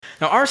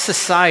Now, our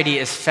society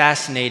is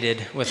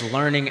fascinated with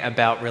learning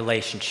about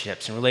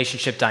relationships and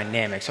relationship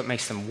dynamics, what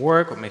makes them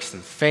work, what makes them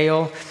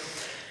fail.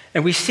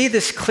 And we see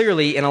this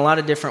clearly in a lot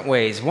of different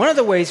ways. One of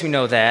the ways we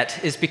know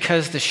that is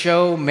because the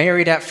show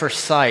Married at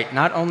First Sight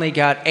not only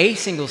got a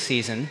single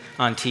season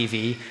on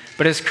TV,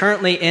 but is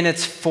currently in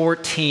its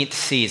 14th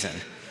season.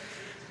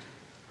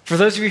 For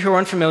those of you who are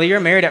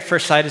unfamiliar, Married at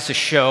First Sight is a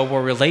show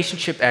where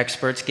relationship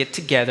experts get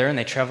together and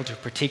they travel to a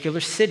particular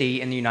city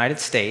in the United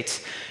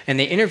States and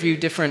they interview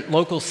different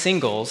local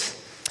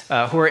singles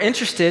who are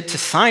interested to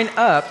sign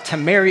up to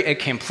marry a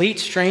complete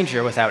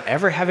stranger without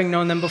ever having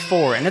known them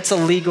before, and it's a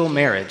legal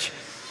marriage.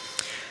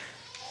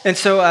 And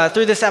so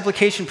through this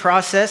application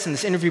process and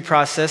this interview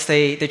process,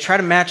 they try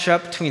to match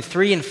up between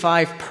 3 and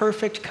 5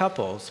 perfect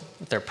couples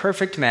with their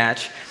perfect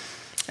match.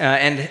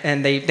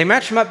 And they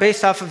match them up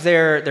based off of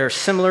their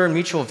similar and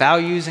mutual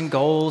values and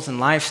goals and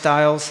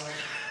lifestyles.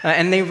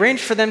 And they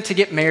arrange for them to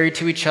get married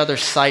to each other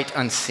sight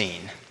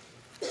unseen.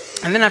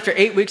 And then after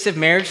 8 weeks of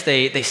marriage,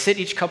 they sit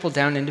each couple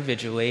down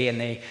individually and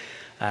they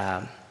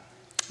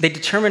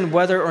determine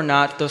whether or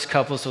not those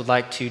couples would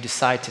like to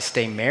decide to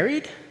stay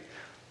married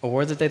or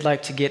whether they'd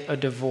like to get a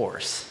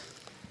divorce.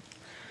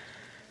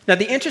 Now,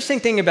 the interesting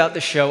thing about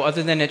the show,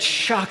 other than its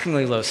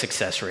shockingly low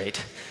success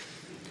rate,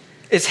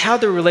 is how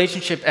the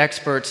relationship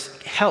experts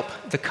help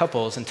the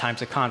couples in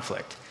times of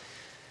conflict.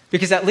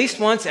 Because at least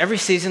once every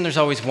season, there's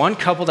always one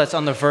couple that's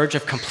on the verge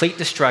of complete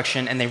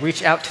destruction, and they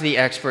reach out to the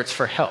experts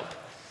for help.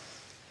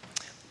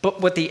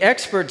 But what the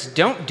experts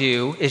don't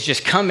do is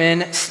just come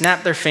in,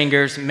 snap their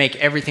fingers, make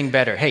everything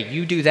better. Hey,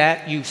 you do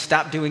that, you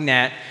stop doing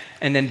that,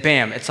 and then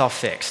bam, it's all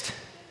fixed.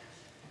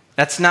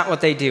 That's not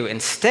what they do.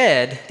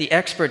 Instead, the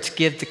experts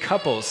give the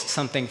couples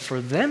something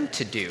for them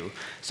to do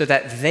so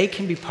that they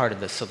can be part of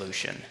the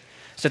solution,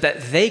 so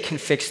that they can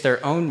fix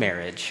their own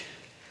marriage.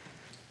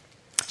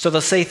 So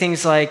they'll say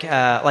things like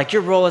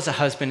your role as a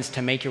husband is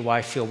to make your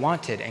wife feel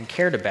wanted and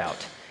cared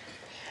about.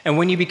 And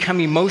when you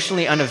become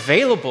emotionally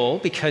unavailable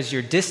because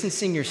you're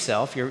distancing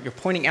yourself, you're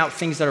pointing out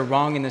things that are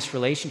wrong in this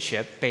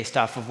relationship based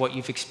off of what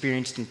you've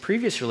experienced in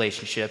previous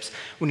relationships,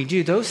 when you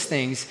do those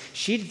things,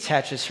 she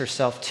detaches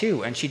herself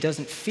too, and she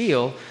doesn't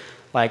feel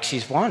like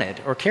she's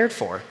wanted or cared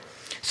for.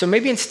 So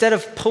maybe instead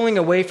of pulling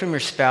away from your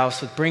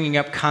spouse with bringing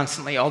up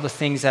constantly all the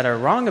things that are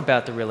wrong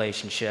about the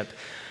relationship,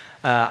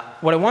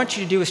 what I want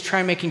you to do is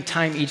try making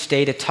time each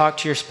day to talk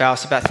to your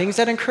spouse about things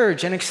that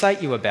encourage and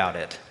excite you about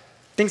it.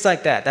 Things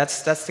like that.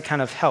 That's the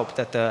kind of help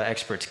that the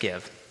experts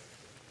give.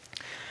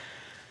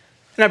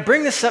 And I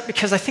bring this up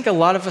because I think a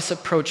lot of us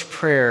approach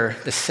prayer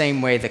the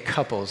same way the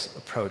couples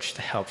approach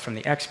the help from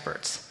the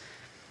experts.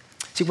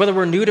 See, whether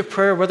we're new to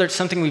prayer, whether it's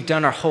something we've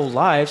done our whole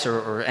lives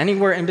or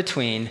anywhere in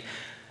between,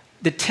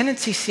 the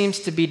tendency seems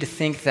to be to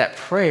think that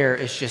prayer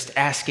is just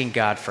asking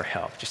God for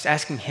help, just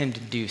asking Him to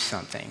do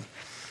something.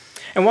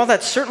 And while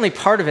that's certainly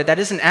part of it, that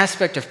is an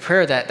aspect of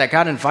prayer that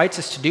God invites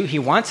us to do. He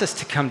wants us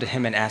to come to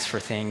Him and ask for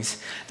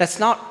things. That's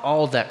not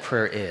all that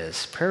prayer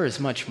is. Prayer is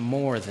much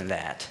more than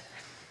that.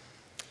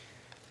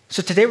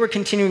 So today we're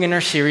continuing in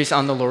our series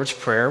on the Lord's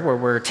Prayer, where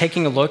we're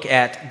taking a look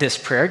at this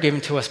prayer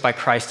given to us by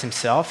Christ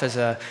Himself as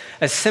a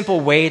simple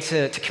way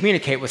to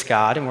communicate with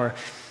God. And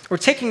we're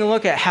taking a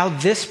look at how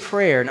this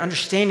prayer and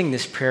understanding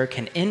this prayer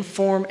can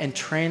inform and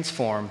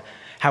transform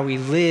how we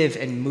live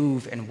and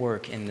move and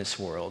work in this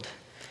world.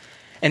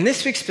 And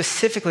this week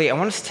specifically, I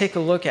want us to take a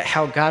look at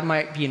how God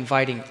might be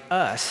inviting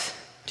us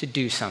to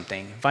do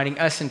something, inviting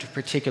us into a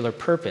particular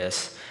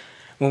purpose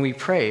when we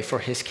pray for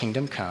His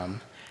kingdom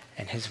come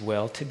and His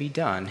will to be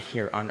done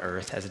here on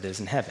earth as it is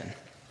in heaven.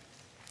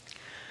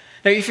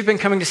 Now, if you've been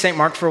coming to St.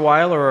 Mark for a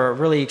while or are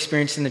really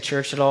experienced in the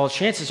church at all,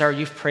 chances are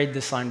you've prayed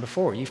this line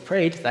before. You've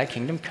prayed, "Thy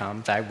kingdom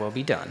come, Thy will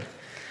be done."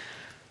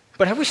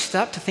 But have we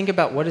stopped to think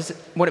about what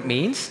it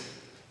means?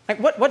 Like,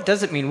 what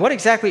does it mean? What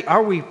exactly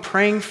are we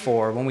praying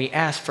for when we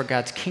ask for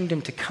God's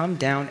kingdom to come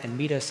down and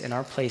meet us in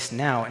our place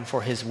now and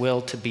for His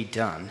will to be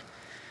done?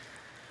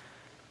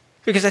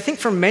 Because I think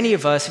for many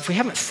of us, if we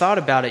haven't thought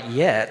about it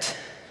yet,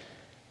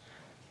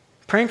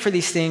 praying for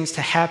these things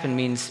to happen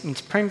means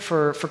praying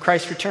for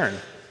Christ's return.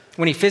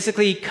 When He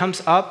physically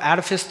comes up out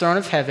of His throne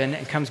of heaven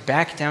and comes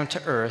back down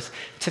to earth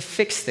to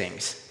fix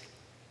things.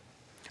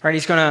 Right?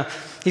 He's going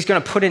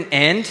to put an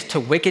end to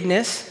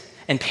wickedness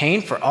and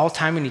pain for all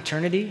time and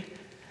eternity.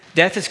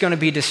 Death is going to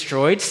be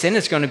destroyed. Sin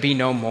is going to be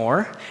no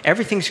more.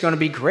 Everything's going to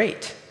be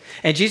great.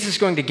 And Jesus is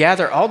going to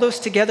gather all those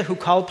together who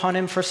call upon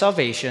Him for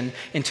salvation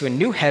into a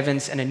new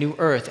heavens and a new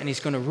earth. And He's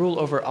going to rule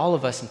over all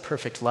of us in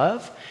perfect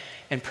love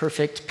and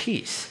perfect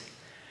peace.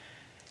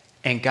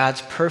 And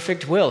God's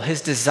perfect will,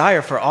 His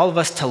desire for all of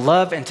us to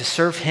love and to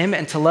serve Him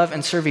and to love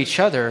and serve each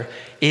other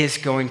is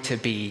going to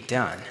be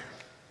done.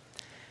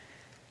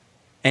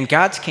 And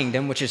God's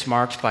kingdom, which is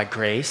marked by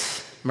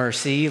grace,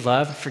 mercy,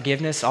 love,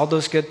 forgiveness, all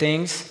those good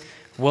things,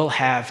 will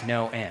have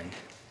no end.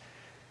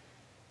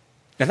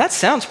 Now that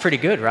sounds pretty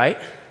good, right?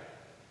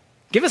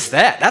 Give us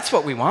that. That's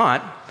what we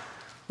want.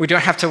 We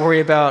don't have to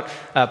worry about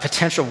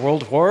potential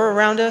world war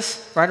around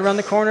us, right around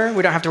the corner.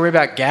 We don't have to worry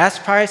about gas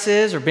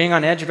prices or being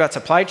on edge about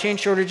supply chain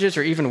shortages,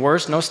 or even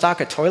worse, no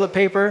stock of toilet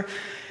paper.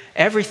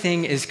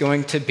 everything is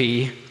going to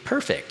be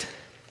perfect.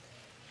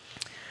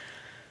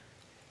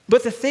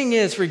 But the thing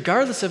is,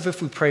 regardless of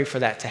if we pray for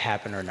that to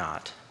happen or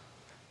not,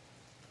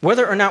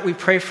 whether or not we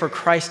pray for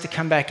Christ to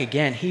come back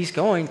again, he's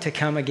going to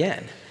come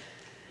again.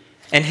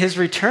 And his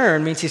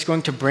return means he's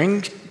going to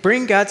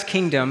bring God's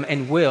kingdom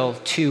and will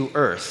to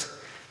earth.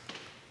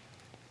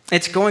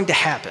 It's going to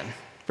happen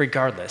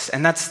regardless,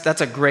 and that's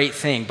a great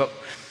thing.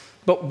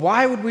 But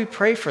why would we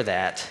pray for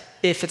that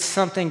if it's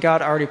something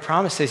God already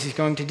promises he's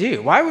going to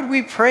do? Why would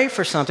we pray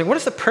for something? What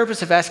is the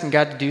purpose of asking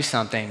God to do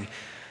something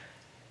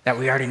that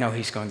we already know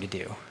he's going to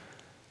do?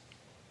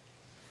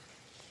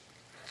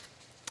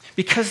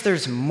 Because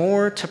there's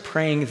more to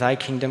praying, thy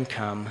kingdom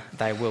come,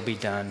 thy will be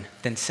done,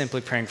 than simply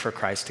praying for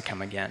Christ to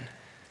come again.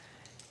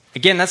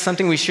 Again, that's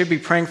something we should be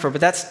praying for,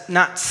 but that's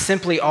not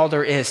simply all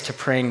there is to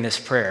praying this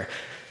prayer.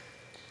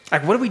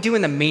 Like, what do we do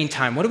in the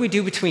meantime? What do we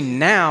do between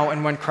now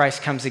and when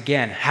Christ comes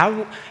again?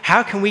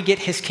 How can we get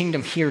his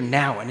kingdom here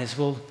now and his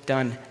will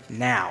done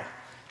now?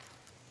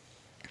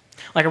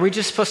 Like, are we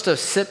just supposed to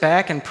sit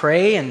back and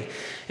pray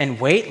and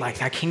wait? Like,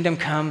 thy kingdom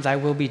come, thy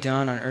will be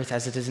done on earth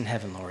as it is in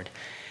heaven, Lord.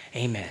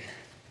 Amen.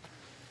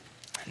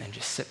 And then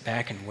just sit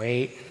back and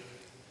wait.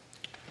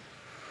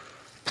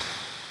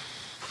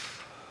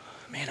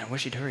 Man, I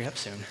wish you'd hurry up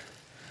soon.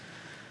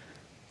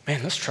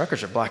 Man, those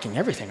truckers are blocking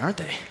everything, aren't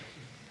they?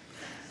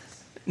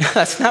 No,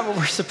 that's not what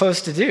we're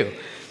supposed to do.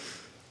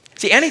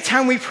 See,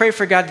 anytime we pray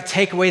for God to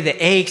take away the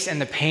aches and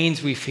the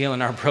pains we feel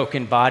in our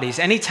broken bodies,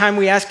 anytime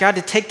we ask God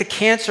to take the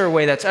cancer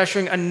away that's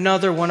ushering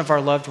another one of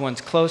our loved ones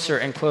closer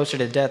and closer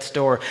to death's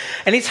door,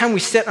 anytime we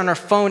sit on our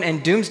phone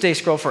and doomsday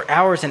scroll for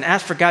hours and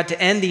ask for God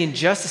to end the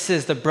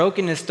injustices, the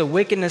brokenness, the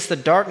wickedness, the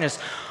darkness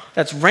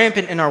that's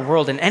rampant in our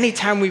world, and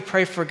anytime we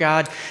pray for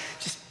God,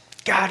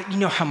 God, you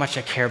know how much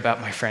I care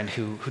about my friend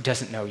who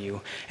doesn't know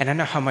you, and I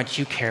know how much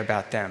you care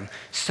about them,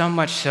 so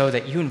much so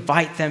that you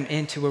invite them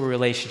into a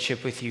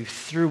relationship with you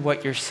through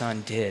what your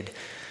son did.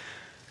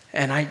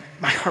 And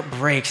my heart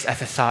breaks at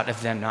the thought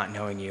of them not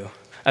knowing you,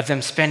 of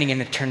them spending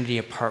an eternity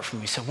apart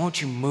from you. So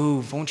won't you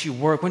move, won't you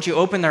work, won't you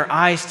open their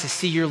eyes to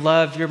see your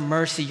love, your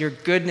mercy, your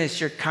goodness,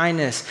 your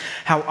kindness,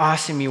 how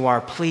awesome you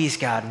are. Please,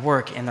 God,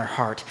 work in their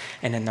heart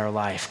and in their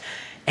life.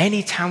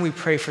 Anytime we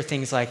pray for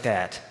things like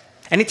that,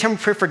 anytime we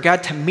pray for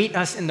God to meet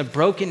us in the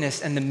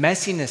brokenness and the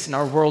messiness in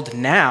our world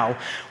now,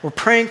 we're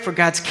praying for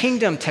God's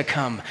kingdom to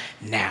come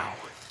now.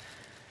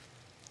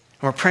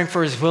 And we're praying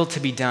for his will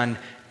to be done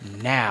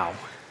now.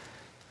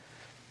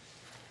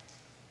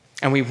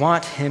 And we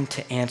want him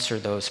to answer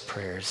those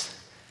prayers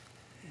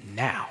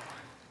now.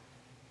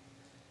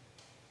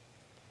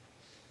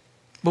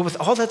 But with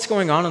all that's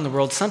going on in the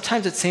world,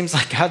 sometimes it seems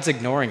like God's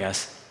ignoring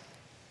us,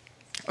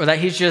 or that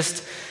he's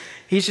just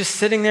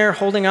sitting there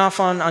holding off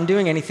on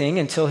doing anything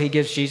until he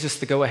gives Jesus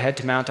the go-ahead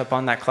to mount up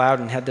on that cloud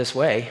and head this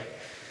way.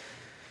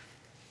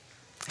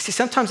 See,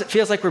 sometimes it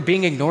feels like we're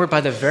being ignored by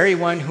the very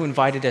one who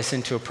invited us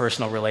into a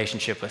personal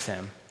relationship with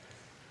him.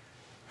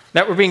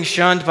 That we're being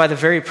shunned by the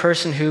very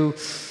person who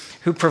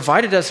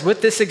provided us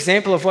with this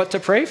example of what to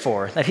pray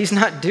for, that he's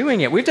not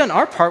doing it. We've done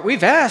our part.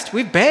 We've asked,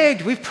 we've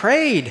begged, we've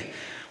prayed.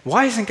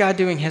 Why isn't God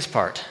doing his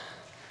part?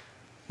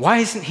 Why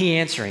isn't he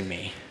answering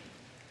me?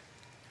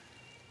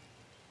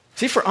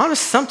 See, if we're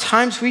honest,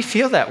 sometimes we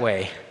feel that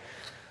way.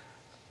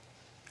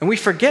 And we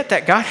forget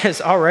that God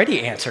has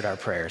already answered our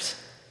prayers.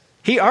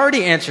 He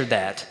already answered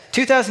that.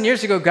 2,000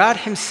 years ago, God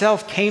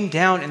himself came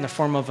down in the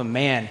form of a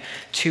man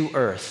to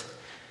earth.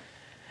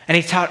 And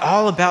he taught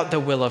all about the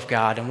will of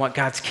God and what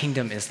God's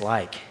kingdom is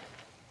like.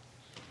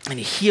 And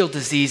he healed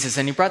diseases,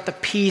 and he brought the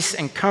peace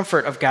and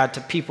comfort of God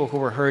to people who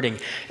were hurting.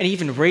 And he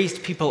even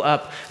raised people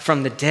up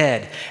from the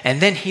dead.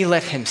 And then he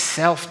let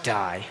himself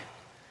die,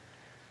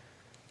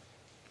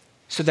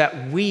 so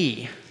that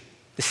we,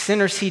 the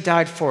sinners he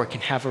died for,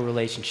 can have a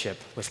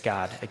relationship with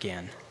God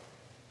again.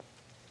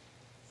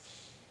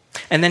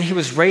 And then he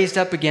was raised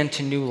up again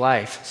to new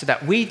life, so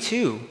that we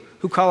too,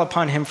 who call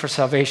upon him for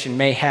salvation,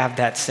 may have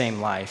that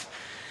same life.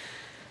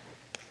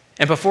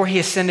 And before he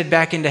ascended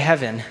back into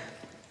heaven,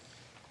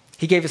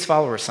 he gave his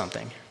followers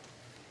something.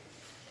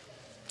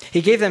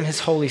 He gave them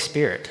his Holy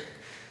Spirit,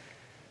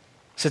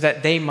 so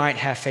that they might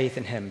have faith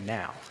in him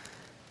now.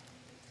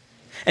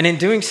 And in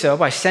doing so,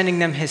 by sending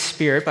them his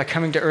Spirit, by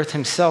coming to earth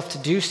himself to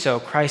do so,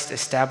 Christ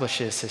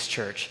establishes his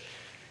church.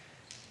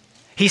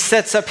 He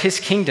sets up his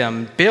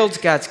kingdom, builds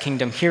God's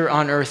kingdom here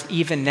on earth,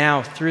 even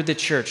now, through the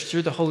church,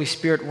 through the Holy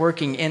Spirit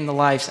working in the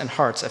lives and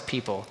hearts of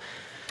people.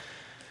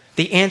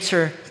 The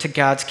answer to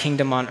God's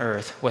kingdom on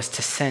earth was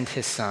to send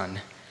his Son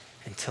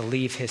and to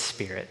leave his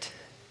Spirit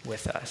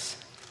with us.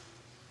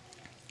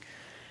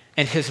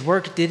 And his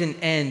work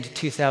didn't end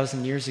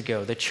 2,000 years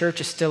ago. The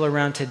church is still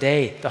around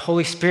today. The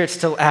Holy Spirit's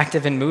still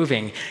active and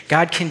moving.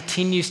 God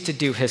continues to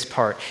do his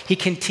part. He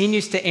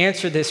continues to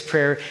answer this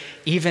prayer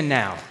even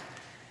now,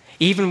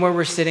 even where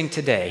we're sitting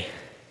today.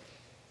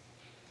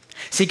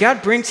 See,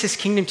 God brings his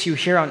kingdom to you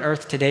here on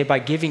earth today by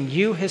giving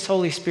you his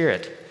Holy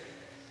Spirit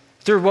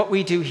through what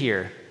we do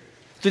here,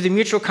 through the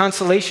mutual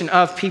consolation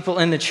of people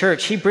in the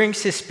church. He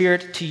brings his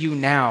Spirit to you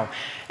now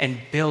and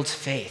builds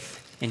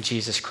faith in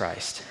Jesus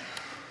Christ.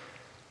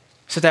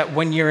 so that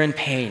when you're in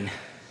pain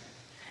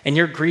and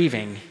you're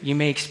grieving, you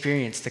may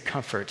experience the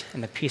comfort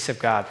and the peace of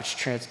God,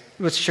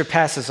 which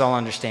surpasses all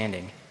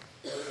understanding.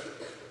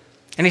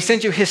 And he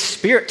sends you his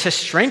Spirit to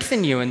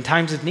strengthen you in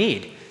times of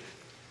need,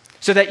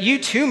 so that you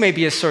too may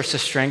be a source of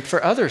strength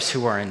for others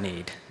who are in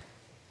need.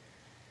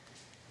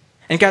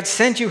 And God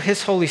sends you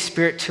his Holy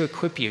Spirit to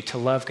equip you to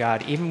love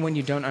God even when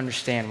you don't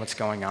understand what's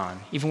going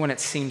on, even when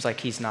it seems like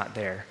he's not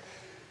there.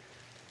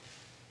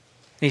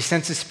 And he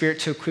sends his Spirit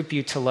to equip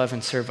you to love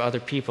and serve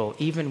other people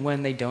even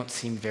when they don't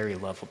seem very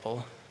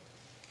lovable,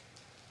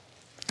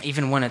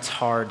 even when it's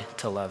hard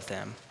to love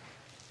them.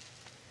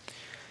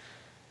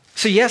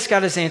 So yes,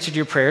 God has answered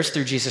your prayers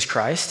through Jesus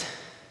Christ.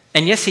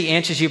 And yes, he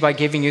answers you by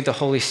giving you the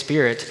Holy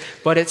Spirit,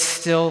 but it's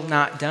still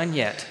not done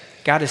yet.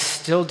 God is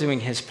still doing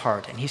his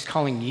part, and he's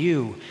calling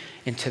you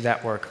into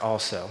that work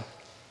also.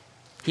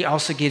 He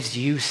also gives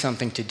you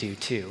something to do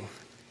too.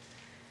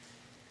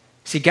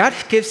 See, God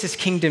gives his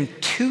kingdom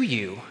to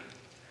you,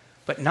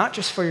 but not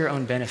just for your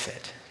own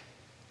benefit.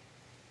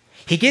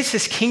 He gives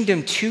his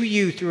kingdom to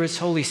you through his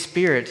Holy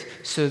Spirit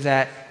so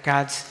that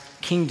God's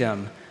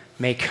kingdom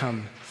may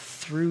come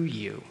through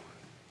you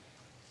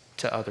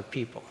to other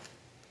people.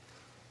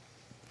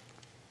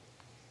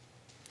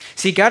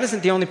 See, God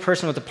isn't the only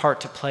person with a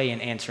part to play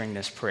in answering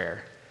this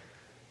prayer.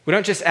 We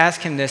don't just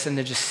ask him this and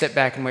then just sit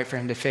back and wait for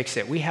him to fix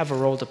it. We have a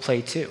role to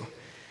play too.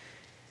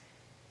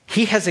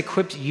 He has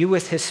equipped you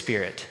with his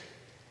Spirit,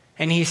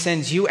 and he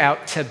sends you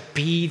out to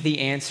be the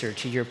answer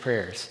to your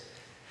prayers,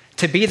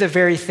 to be the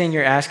very thing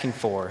you're asking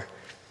for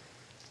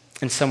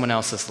in someone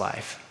else's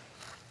life.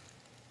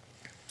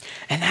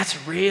 And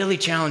that's really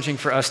challenging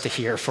for us to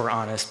hear, if we're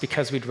honest,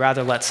 because we'd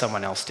rather let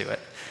someone else do it.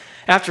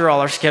 After all,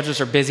 our schedules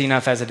are busy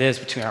enough as it is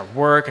between our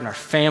work and our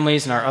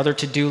families and our other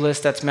to-do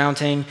list that's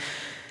mounting.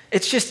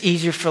 It's just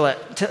easier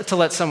to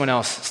let someone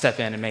else step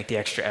in and make the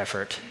extra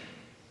effort.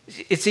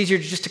 It's easier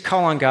just to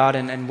call on God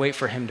and wait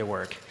for him to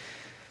work.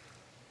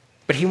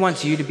 But he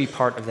wants you to be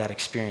part of that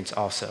experience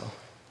also.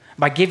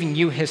 By giving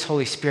you his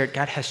Holy Spirit,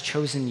 God has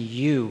chosen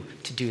you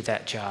to do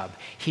that job.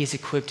 He has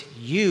equipped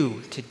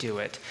you to do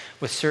it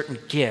with certain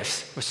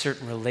gifts, with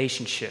certain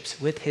relationships,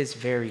 with his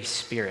very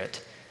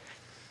Spirit.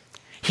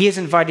 He has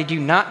invited you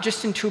not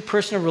just into a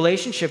personal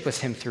relationship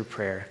with him through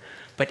prayer,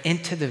 but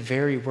into the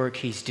very work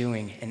he's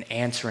doing in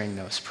answering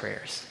those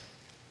prayers.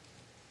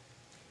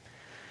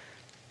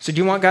 So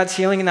do you want God's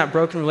healing in that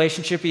broken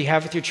relationship you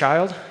have with your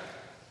child?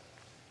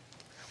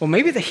 Well,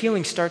 maybe the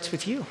healing starts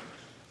with you.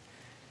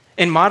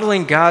 In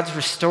modeling God's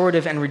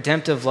restorative and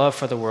redemptive love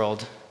for the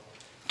world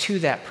to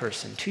that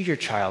person, to your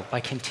child, by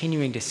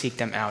continuing to seek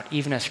them out,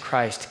 even as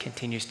Christ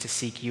continues to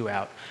seek you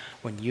out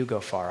when you go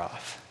far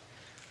off,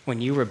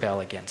 when you rebel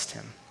against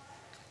him.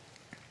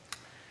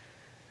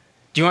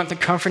 Do you want the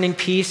comforting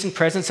peace and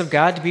presence of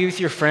God to be with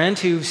your friend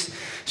who's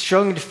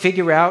struggling to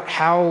figure out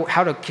how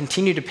to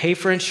continue to pay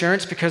for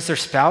insurance because their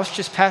spouse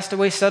just passed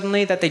away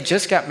suddenly that they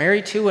just got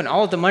married to, and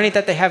all of the money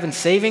that they have in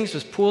savings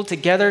was pooled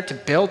together to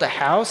build a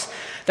house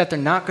that they're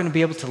not going to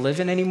be able to live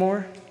in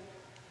anymore?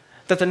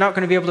 That they're not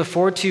going to be able to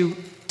afford to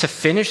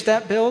finish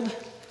that build?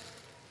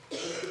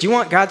 Do you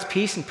want God's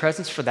peace and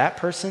presence for that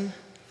person?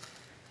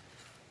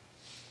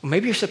 Well,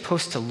 maybe you're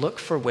supposed to look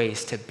for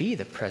ways to be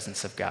the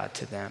presence of God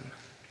to them,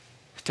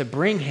 to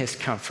bring his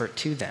comfort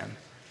to them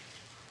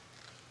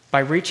by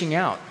reaching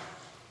out,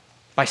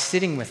 by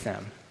sitting with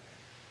them,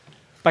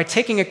 by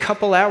taking a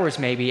couple hours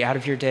maybe out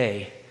of your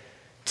day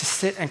to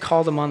sit and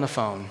call them on the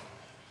phone,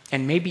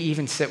 and maybe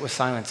even sit with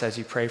silence as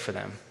you pray for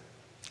them,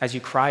 as you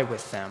cry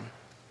with them,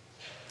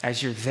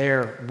 as you're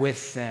there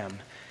with them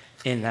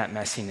in that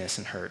messiness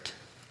and hurt.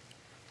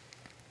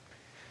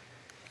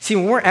 See,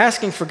 when we're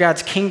asking for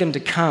God's kingdom to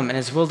come and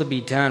his will to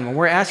be done, when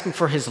we're asking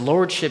for his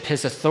lordship,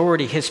 his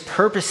authority, his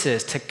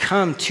purposes to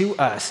come to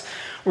us,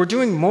 we're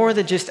doing more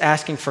than just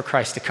asking for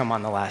Christ to come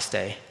on the last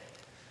day.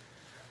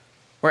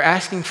 We're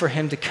asking for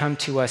him to come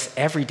to us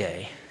every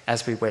day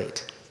as we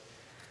wait.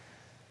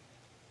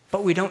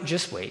 But we don't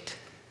just wait.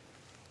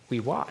 We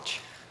watch.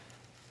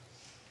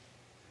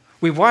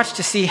 We watch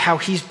to see how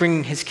he's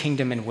bringing his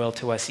kingdom and will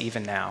to us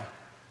even now.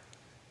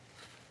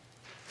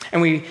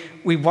 And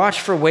we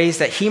watch for ways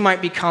that he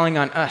might be calling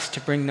on us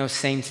to bring those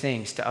same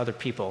things to other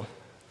people.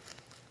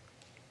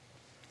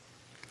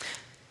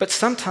 But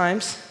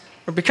sometimes,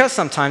 or because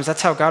sometimes,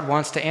 that's how God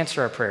wants to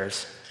answer our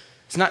prayers.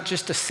 It's not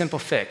just a simple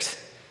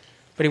fix,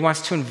 but he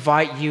wants to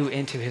invite you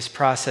into his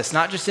process,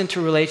 not just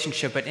into a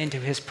relationship, but into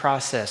his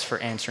process for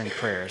answering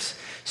prayers,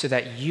 so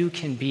that you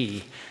can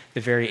be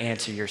the very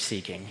answer you're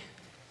seeking.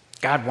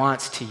 God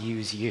wants to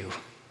use you.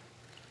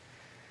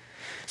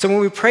 So when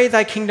we pray,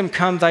 thy kingdom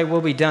come, thy will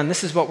be done,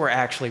 this is what we're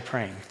actually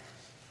praying.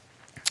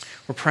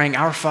 We're praying,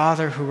 our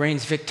Father who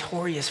reigns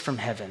victorious from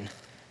heaven.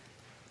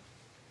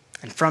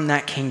 And from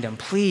that kingdom,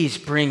 please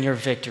bring your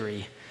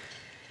victory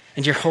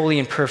and your holy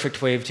and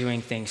perfect way of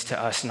doing things to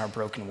us in our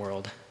broken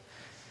world.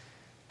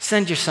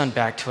 Send your Son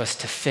back to us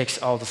to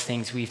fix all the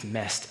things we've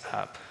messed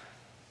up,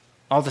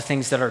 all the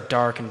things that are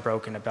dark and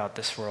broken about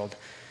this world.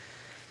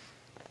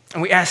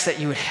 And we ask that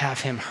you would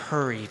have him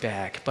hurry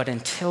back. But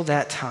until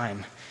that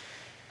time,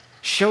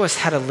 Show us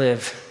how to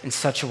live in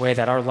such a way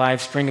that our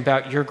lives bring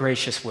about your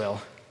gracious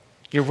will,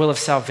 your will of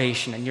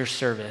salvation and your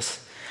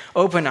service.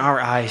 Open our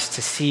eyes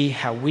to see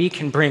how we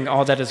can bring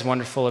all that is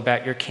wonderful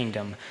about your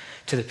kingdom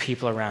to the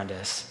people around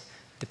us,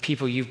 the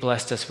people you've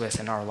blessed us with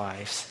in our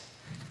lives.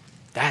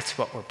 That's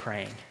what we're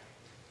praying.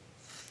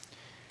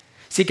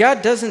 See,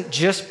 God doesn't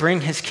just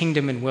bring his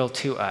kingdom and will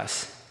to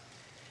us.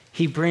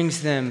 He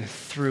brings them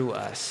through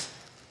us.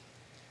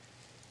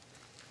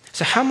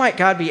 So how might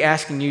God be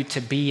asking you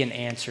to be an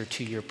answer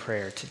to your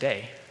prayer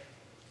today?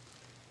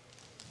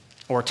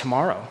 Or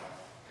tomorrow?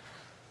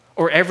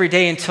 Or every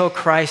day until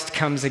Christ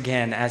comes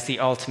again as the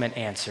ultimate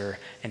answer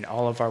and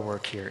all of our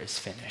work here is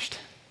finished?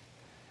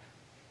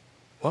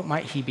 What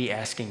might he be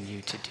asking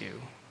you to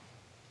do?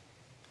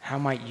 How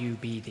might you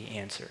be the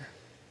answer?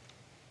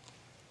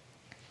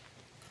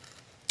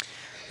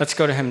 Let's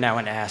go to him now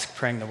and ask,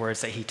 praying the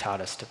words that he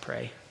taught us to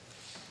pray.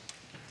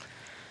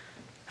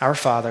 Our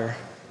Father,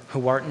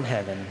 who art in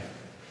heaven,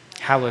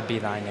 hallowed be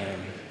thy name.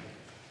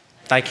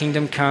 Thy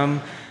kingdom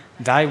come,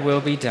 thy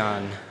will be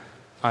done,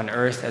 on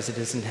earth as it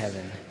is in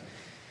heaven.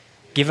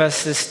 Give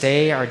us this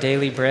day our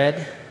daily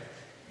bread,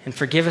 and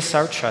forgive us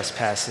our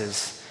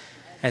trespasses,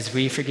 as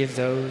we forgive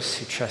those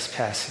who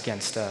trespass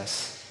against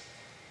us.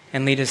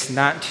 And lead us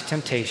not into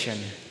temptation,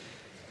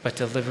 but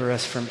deliver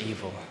us from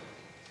evil.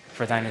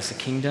 For thine is the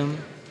kingdom,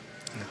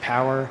 and the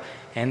power,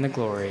 and the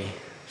glory,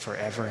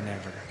 forever and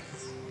ever.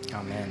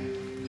 Amen.